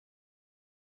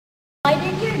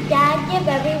give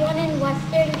everyone in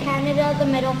Western Canada the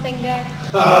middle finger.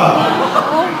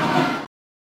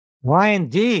 Why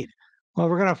indeed? Well,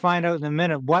 we're going to find out in a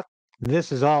minute what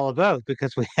this is all about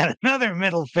because we had another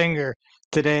middle finger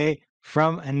today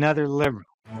from another Liberal.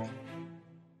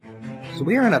 So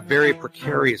we are in a very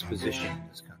precarious position in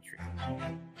this country.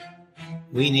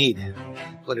 We need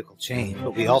political change,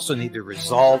 but we also need the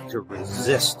resolve to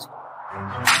resist.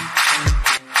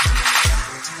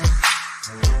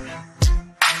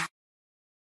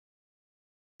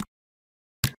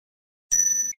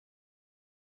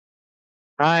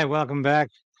 Hi, welcome back.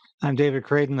 I'm David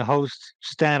Creighton, the host.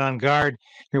 Stand on guard.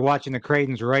 You're watching the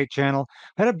Creighton's Right channel.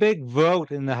 Had a big vote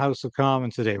in the House of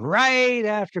Commons today, right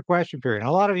after question period.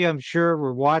 A lot of you, I'm sure,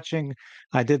 were watching.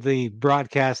 I did the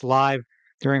broadcast live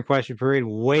during question period,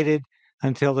 waited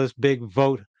until this big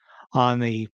vote on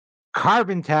the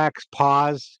carbon tax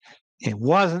paused. It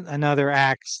wasn't another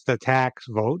axe the tax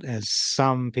vote, as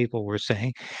some people were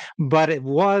saying, but it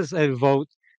was a vote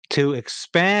to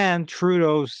expand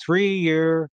Trudeau's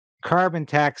 3-year carbon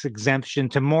tax exemption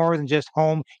to more than just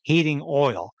home heating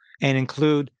oil and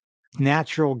include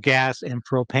natural gas and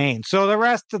propane. So the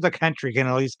rest of the country can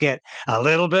at least get a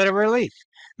little bit of relief.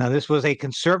 Now, this was a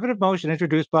conservative motion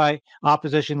introduced by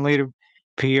opposition leader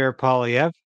Pierre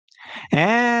Poilievre,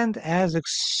 and as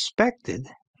expected,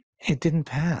 it didn't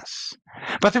pass.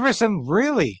 But there were some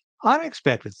really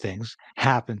unexpected things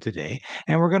happened today,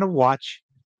 and we're going to watch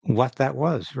what that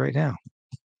was right now.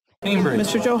 Cambridge.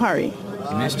 Mr. Johari.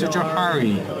 Mr.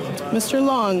 Johari. Mr.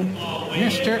 Long.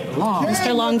 Mr. Long.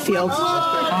 Mr. Longfield.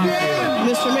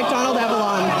 Mr. McDonald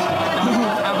Avalon.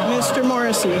 Mr.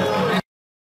 Morrissey.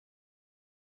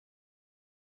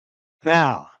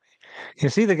 Now, you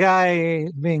see the guy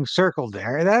being circled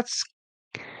there? That's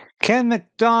Ken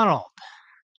McDonald,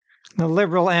 the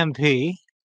Liberal MP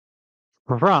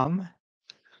from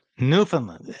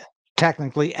Newfoundland,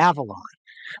 technically Avalon.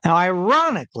 Now,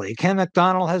 ironically, Ken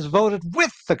McDonald has voted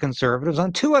with the Conservatives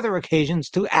on 2 other occasions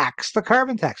to axe the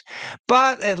carbon tax.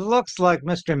 But it looks like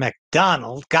Mr.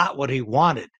 McDonald got what he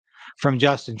wanted from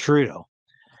Justin Trudeau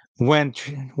when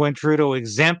Trudeau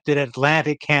exempted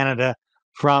Atlantic Canada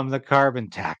from the carbon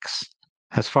tax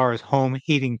as far as home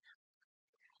heating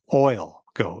oil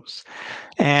goes.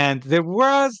 And there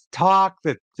was talk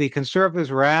that the Conservatives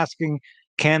were asking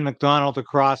Ken McDonald to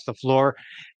cross the floor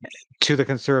to the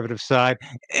Conservative side.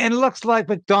 And it looks like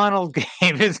McDonald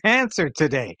gave his answer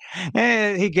today.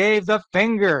 And he gave the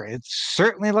finger. It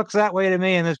certainly looks that way to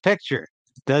me in this picture,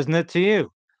 doesn't it to you?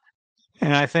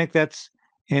 And I think that's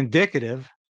indicative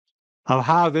of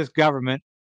how this government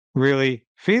really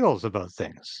feels about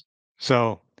things.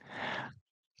 So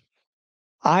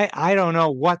I don't know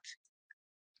what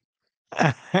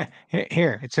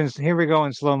here we go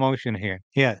in slow motion here.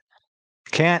 Yeah.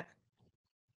 Can't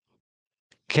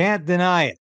deny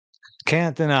it.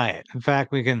 Can't deny it. In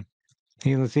fact,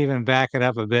 let's even back it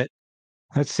up a bit.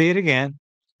 Let's see it again.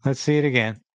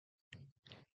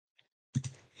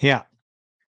 Yeah.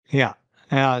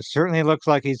 It certainly looks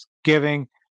like he's giving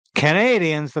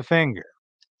Canadians the finger.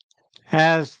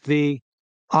 As the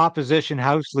opposition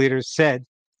House leader said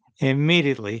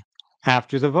immediately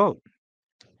after the vote,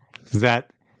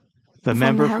 that the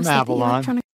member from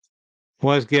Avalon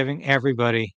was giving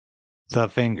everybody the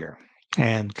finger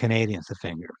and Canadians the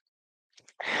finger.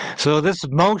 So this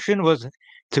motion was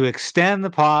to extend the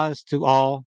pause to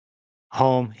all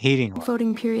home heating oil.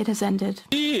 Voting period has ended.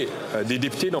 Yeas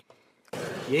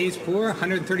pour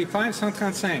 135,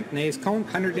 135. Nays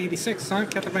contre 186,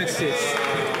 186.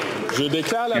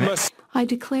 I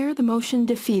declare the motion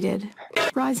defeated.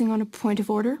 Rising on a point of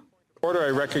order. Order, I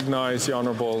recognize the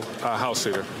Honourable House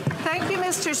Leader. Thank you,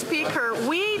 Mr. Speaker.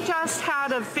 We just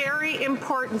had a very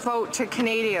important vote to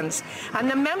Canadians, and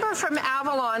the member from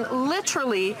Avalon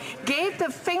literally gave the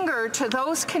finger to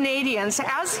those Canadians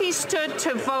as he stood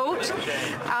to vote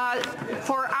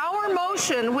for our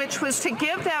motion, which was to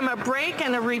give them a break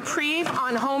and a reprieve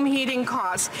on home heating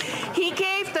costs. He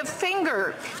gave the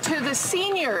finger to the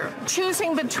senior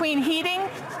choosing between heating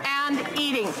and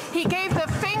eating. He gave the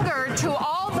finger to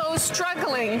all those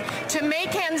struggling to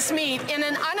make ends meet in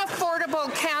an unaffordable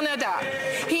Canada.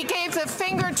 He gave the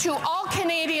finger to all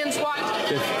Canadians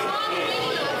watching.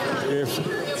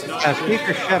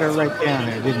 Speaker shut her right down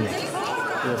there, didn't he?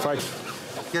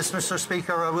 Yes, Mr.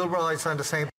 Speaker, I will rise on the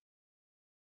same.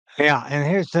 Yeah, and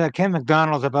here's Ken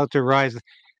McDonald's about to rise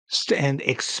and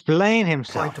explain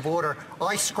himself. Point of order.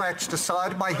 I scratched the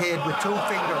side of my head with 2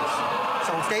 fingers.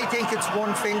 So if they think it's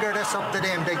 1 finger, that's up to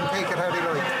them. They can take it how they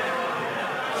like.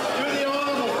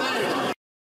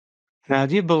 Now,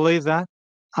 do you believe that?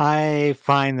 I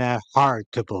find that hard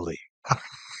to believe.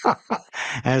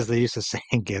 as they used to say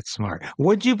in Get Smart.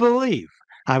 Would you believe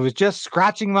I was just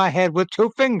scratching my head with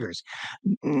 2 fingers?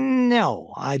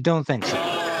 No, I don't think so.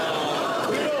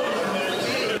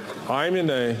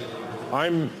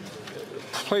 I'm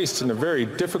placed in a very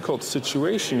difficult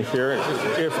situation here.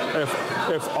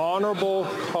 If honorable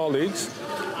colleagues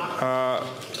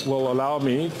will allow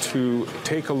me to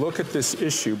take a look at this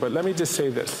issue, but let me just say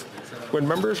this. When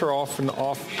members are often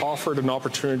offered an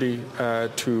opportunity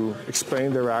to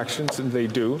explain their actions, and they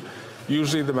do,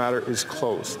 usually the matter is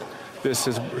closed. This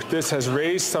has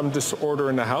raised some disorder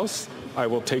in the House. I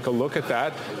will take a look at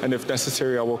that, and if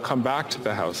necessary, I will come back to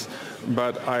the House.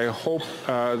 But I hope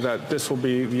that this will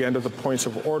be the end of the points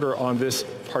of order on this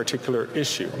particular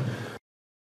issue.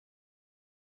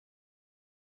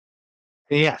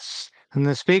 Yes, and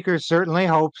the Speaker certainly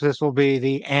hopes this will be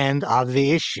the end of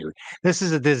the issue. This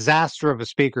is a disaster of a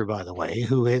Speaker, by the way,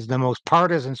 who is the most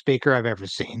partisan Speaker I've ever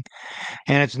seen.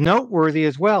 And it's noteworthy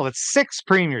as well that 6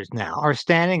 premiers now are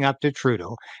standing up to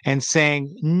Trudeau and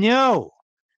saying, no,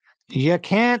 you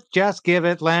can't just give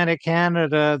Atlantic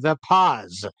Canada the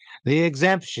pause, the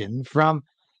exemption from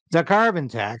the carbon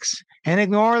tax, and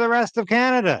ignore the rest of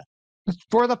Canada. It's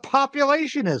for the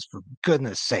population is, for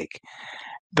goodness sake.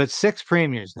 But 6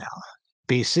 premiers now,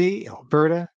 BC,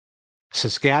 Alberta,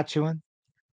 Saskatchewan,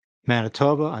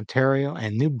 Manitoba, Ontario,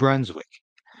 and New Brunswick,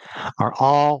 are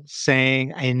all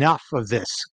saying enough of this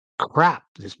crap,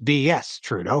 this BS,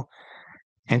 Trudeau.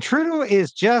 And Trudeau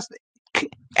is just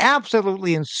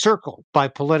absolutely encircled by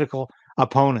political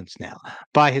opponents now,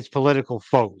 by his political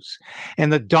foes.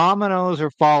 And the dominoes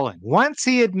are falling. Once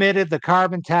he admitted the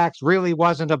carbon tax really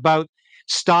wasn't about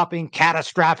stopping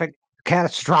catastrophic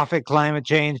climate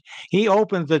change, he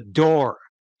opened the door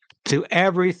to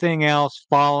everything else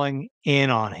falling in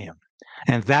on him.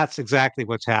 And that's exactly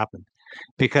what's happened,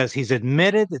 because he's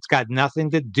admitted it's got nothing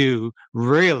to do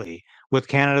really with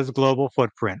Canada's global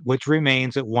footprint, which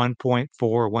remains at 1.4,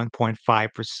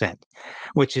 1.5%,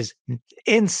 which is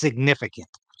insignificant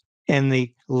in the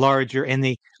larger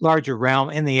realm,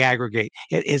 in the aggregate.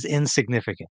 It is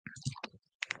insignificant.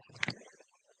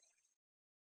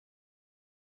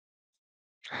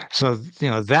 So,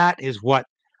 that is what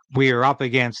we are up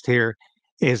against here,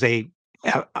 is a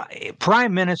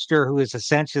prime minister who is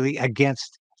essentially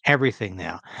against everything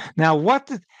now. Now,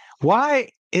 why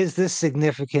is this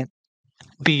significant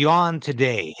beyond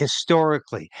today,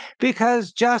 historically?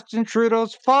 Because Justin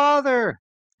Trudeau's father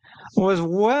was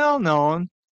well known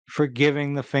for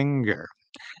giving the finger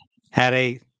at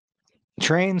a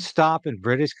train stop in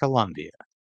British Columbia.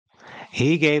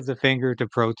 He gave the finger to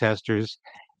protesters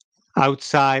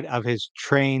outside of his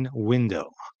train window.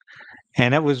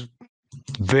 And it was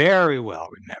very well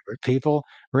remembered. People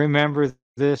remember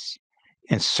this.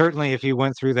 And certainly if you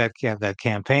went through that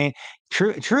campaign,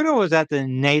 Trudeau was at the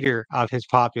nadir of his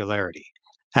popularity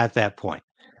at that point.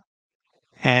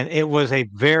 And it was a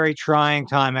very trying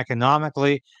time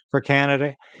economically for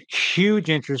Canada, huge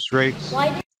interest rates.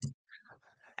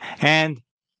 And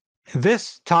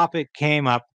this topic came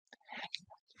up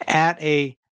at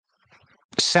a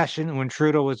session when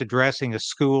Trudeau was addressing a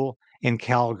school in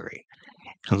Calgary.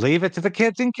 Leave it to the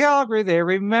kids in Calgary. They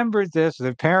remembered this.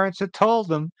 Their parents had told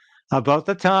them about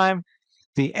the time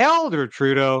the elder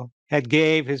Trudeau had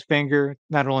gave his finger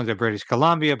not only to British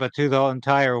Columbia, but to the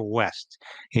entire West.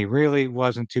 He really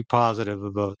wasn't too positive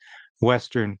about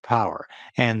Western power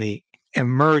and the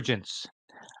emergence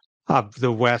of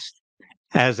the West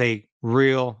as a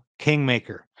real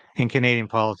kingmaker in Canadian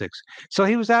politics. So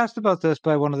he was asked about this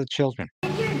by one of the children.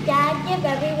 Did your dad give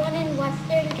everyone in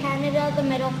Western Canada the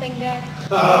middle finger?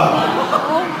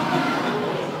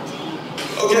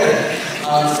 Okay,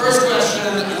 first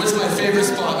question, what's my favorite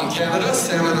spot in Canada?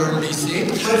 Salmon in BC.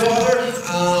 My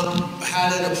father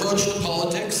had an approach to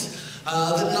politics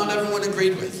that not everyone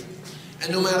agreed with.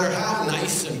 And no matter how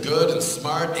nice and good and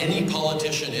smart any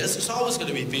politician is, there's always going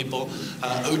to be people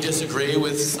who disagree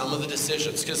with some of the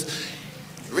decisions. Because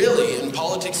really, in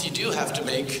politics, you do have to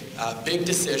make big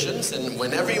decisions, and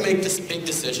whenever you make big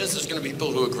decisions, there's going to be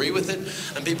people who agree with it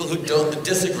and people who don't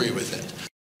disagree with it.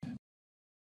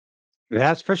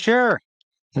 That's for sure.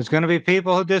 There's going to be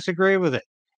people who disagree with it.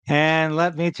 And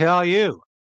let me tell you,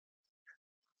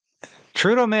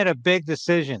 Trudeau made a big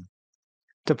decision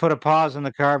to put a pause on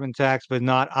the carbon tax, but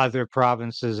not other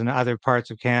provinces and other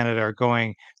parts of Canada are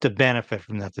going to benefit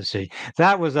from that decision.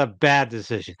 That was a bad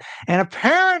decision. And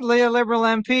apparently a Liberal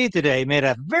MP today made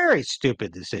a very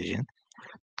stupid decision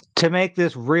to make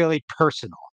this really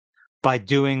personal by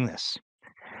doing this.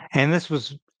 And this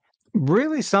was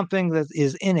really something that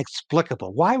is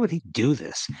inexplicable. Why would he do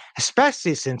this?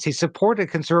 Especially since he supported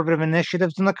conservative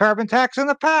initiatives in the carbon tax in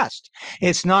the past.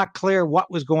 It's not clear what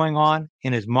was going on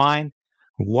in his mind,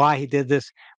 why he did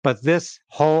this, but this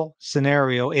whole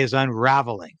scenario is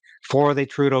unraveling for the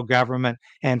Trudeau government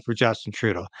and for Justin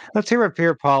Trudeau. Let's hear what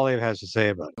Pierre Poilievre has to say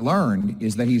about it. Learned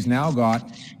is that he's now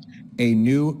got a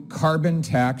new carbon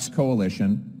tax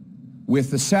coalition with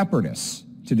the separatists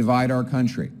to divide our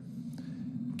country.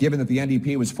 Given that the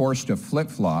NDP was forced to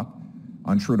flip-flop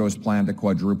on Trudeau's plan to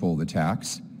quadruple the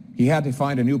tax, he had to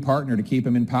find a new partner to keep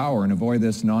him in power and avoid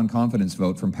this non-confidence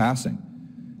vote from passing.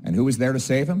 And who was there to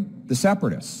save him? The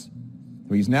separatists.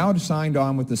 So he's now signed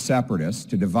on with the separatists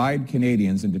to divide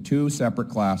Canadians into two separate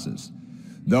classes.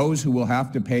 Those who will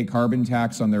have to pay carbon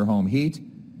tax on their home heat,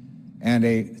 and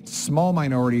a small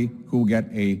minority who will get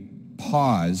a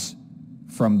pause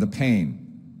from the pain.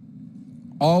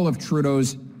 All of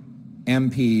Trudeau's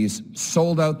MPs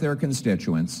sold out their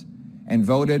constituents and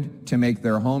voted to make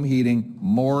their home heating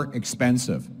more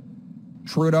expensive.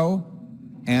 Trudeau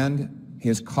and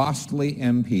his costly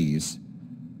MPs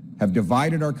have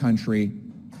divided our country,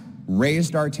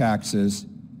 raised our taxes,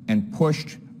 and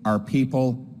pushed our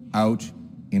people out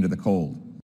into the cold.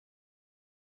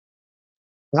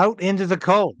 Out into the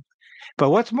cold. But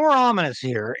what's more ominous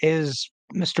here is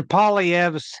Mr.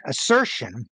 Poilievre's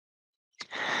assertion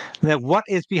that what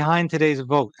is behind today's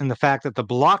vote and the fact that the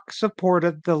Bloc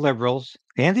supported the Liberals,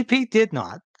 the NDP did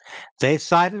not. They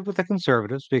sided with the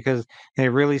Conservatives because they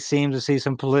really seem to see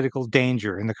some political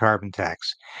danger in the carbon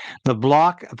tax. The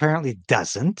Bloc apparently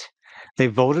doesn't. They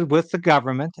voted with the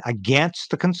government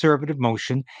against the Conservative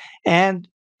motion, and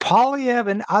Poilievre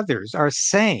and others are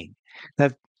saying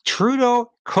that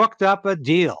Trudeau cooked up a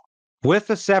deal with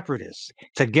the separatists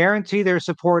to guarantee their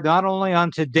support not only on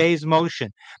today's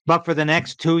motion, but for the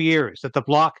next 2 years, that the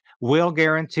Bloc will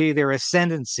guarantee their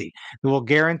ascendancy. It will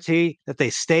guarantee that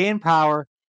they stay in power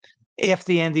if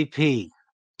the NDP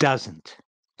doesn't.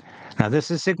 Now, this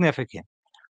is significant.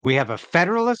 We have a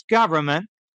federalist government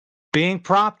being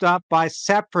propped up by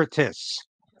separatists.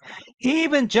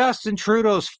 Even Justin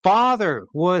Trudeau's father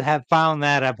would have found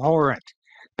that abhorrent,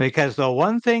 because the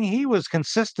one thing he was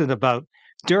consistent about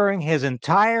during his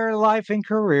entire life and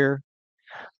career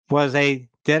was a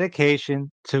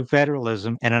dedication to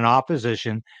federalism and an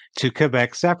opposition to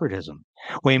Quebec separatism.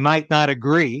 We might not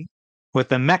agree with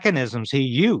the mechanisms he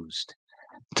used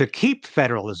to keep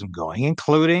federalism going,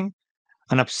 including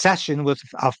an obsession with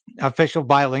official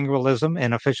bilingualism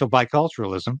and official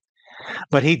biculturalism.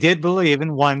 But he did believe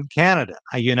in one Canada,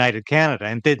 a united Canada,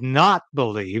 and did not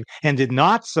believe and did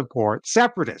not support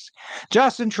separatists.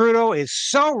 Justin Trudeau is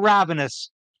so ravenously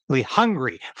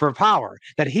hungry for power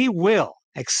that he will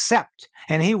accept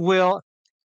and he will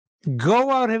go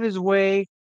out of his way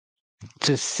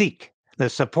to seek the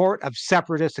support of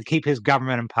separatists to keep his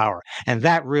government in power. And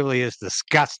that really is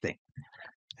disgusting.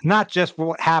 Not just for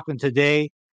what happened today,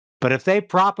 but if they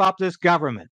prop up this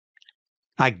government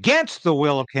against the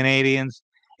will of Canadians,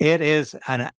 it is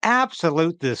an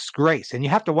absolute disgrace. And you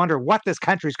have to wonder what this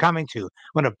country's coming to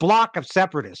when a block of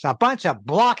separatists, a bunch of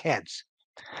blockheads,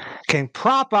 can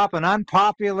prop up an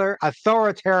unpopular,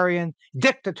 authoritarian,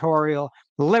 dictatorial,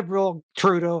 liberal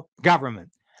Trudeau government.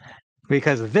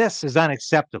 Because this is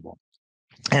unacceptable.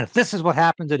 And if this is what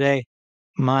happened today,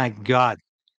 my God,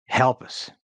 help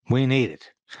us. We need it.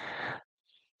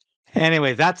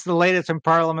 Anyway, that's the latest in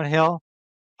Parliament Hill.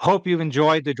 Hope you've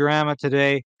enjoyed the drama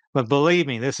today. But believe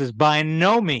me, this is by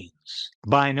no means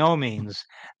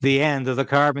the end of the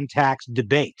carbon tax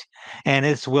debate. And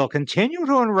this will continue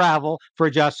to unravel for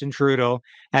Justin Trudeau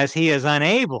as he is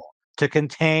unable to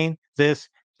contain this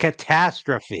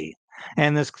catastrophe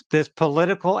and this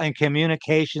political and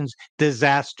communications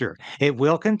disaster. It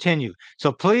will continue.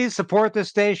 So please support the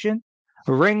station,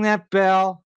 ring that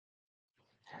bell,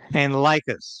 and like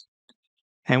us.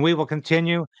 And we will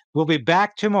continue. We'll be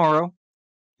back tomorrow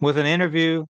with an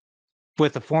interview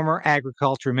with the former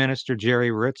Agriculture Minister,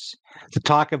 Jerry Ritz, to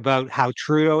talk about how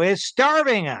Trudeau is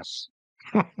starving us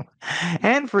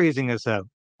and freezing us out.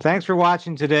 Thanks for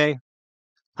watching today.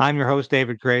 I'm your host,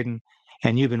 David Creighton,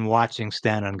 and you've been watching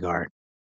Stand on Guard.